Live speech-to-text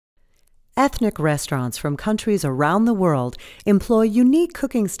Ethnic restaurants from countries around the world employ unique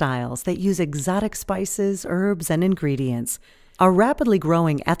cooking styles that use exotic spices, herbs, and ingredients. A rapidly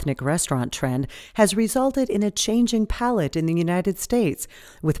growing ethnic restaurant trend has resulted in a changing palate in the United States,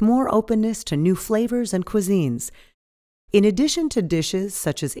 with more openness to new flavors and cuisines. In addition to dishes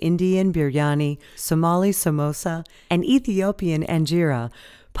such as Indian biryani, Somali samosa, and Ethiopian anjera,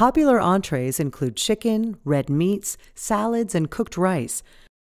 popular entrees include chicken, red meats, salads, and cooked rice.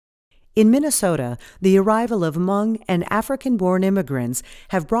 In Minnesota, the arrival of Hmong and African-born immigrants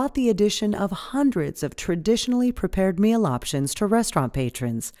have brought the addition of hundreds of traditionally prepared meal options to restaurant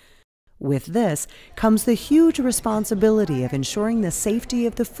patrons. With this comes the huge responsibility of ensuring the safety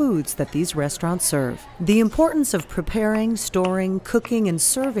of the foods that these restaurants serve. The importance of preparing, storing, cooking, and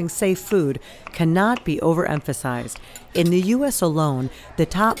serving safe food cannot be overemphasized. In the U.S. alone, the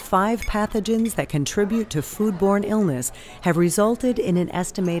top 5 pathogens that contribute to foodborne illness have resulted in an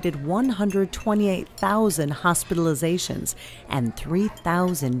estimated 128,000 hospitalizations and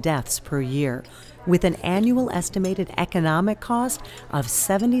 3,000 deaths per year, with an annual estimated economic cost of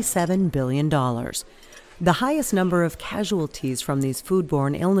 $77 billion. The highest number of casualties from these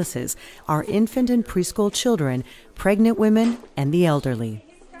foodborne illnesses are infant and preschool children, pregnant women, and the elderly.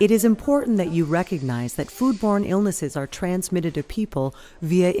 It is important that you recognize that foodborne illnesses are transmitted to people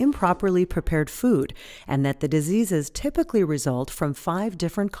via improperly prepared food, and that the diseases typically result from 5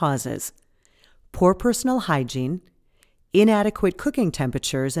 different causes: poor personal hygiene, inadequate cooking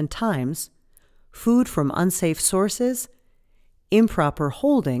temperatures and times, food from unsafe sources, improper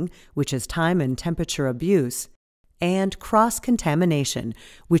holding, which is time and temperature abuse, and cross-contamination,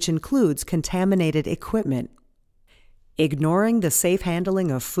 which includes contaminated equipment. Ignoring the safe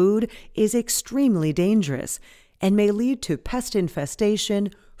handling of food is extremely dangerous and may lead to pest infestation,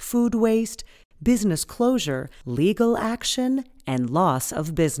 food waste, business closure, legal action, and loss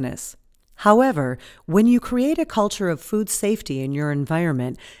of business. However, when you create a culture of food safety in your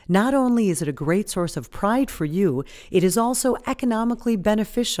environment, not only is it a great source of pride for you, it is also economically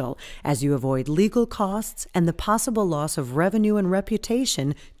beneficial as you avoid legal costs and the possible loss of revenue and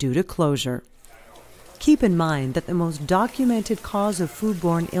reputation due to closure. Keep in mind that the most documented cause of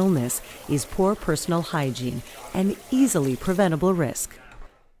foodborne illness is poor personal hygiene, an easily preventable risk.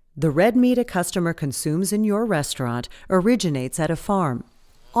 The red meat a customer consumes in your restaurant originates at a farm.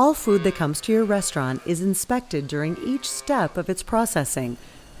 All food that comes to your restaurant is inspected during each step of its processing.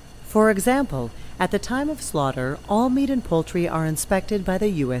 For example, at the time of slaughter, all meat and poultry are inspected by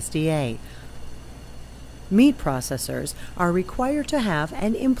the USDA. Meat processors are required to have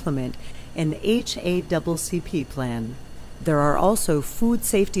and implement an HACCP plan. There are also food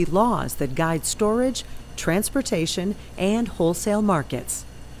safety laws that guide storage, transportation, and wholesale markets.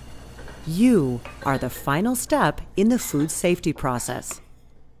 You are the final step in the food safety process.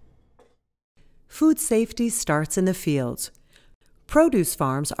 Food safety starts in the fields. Produce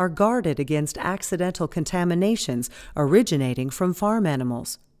farms are guarded against accidental contaminations originating from farm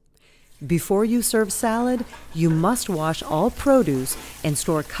animals. Before you serve salad, you must wash all produce and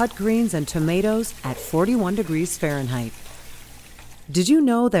store cut greens and tomatoes at 41 degrees Fahrenheit. Did you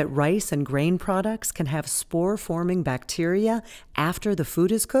know that rice and grain products can have spore-forming bacteria after the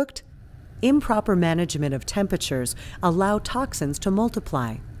food is cooked? Improper management of temperatures allow toxins to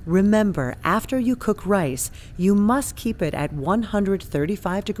multiply. Remember, after you cook rice, you must keep it at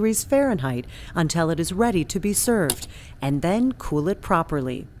 135 degrees Fahrenheit until it is ready to be served, and then cool it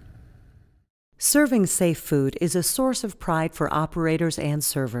properly. Serving safe food is a source of pride for operators and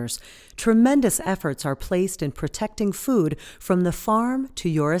servers. Tremendous efforts are placed in protecting food from the farm to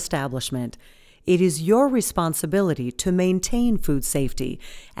your establishment. It is your responsibility to maintain food safety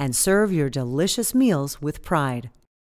and serve your delicious meals with pride.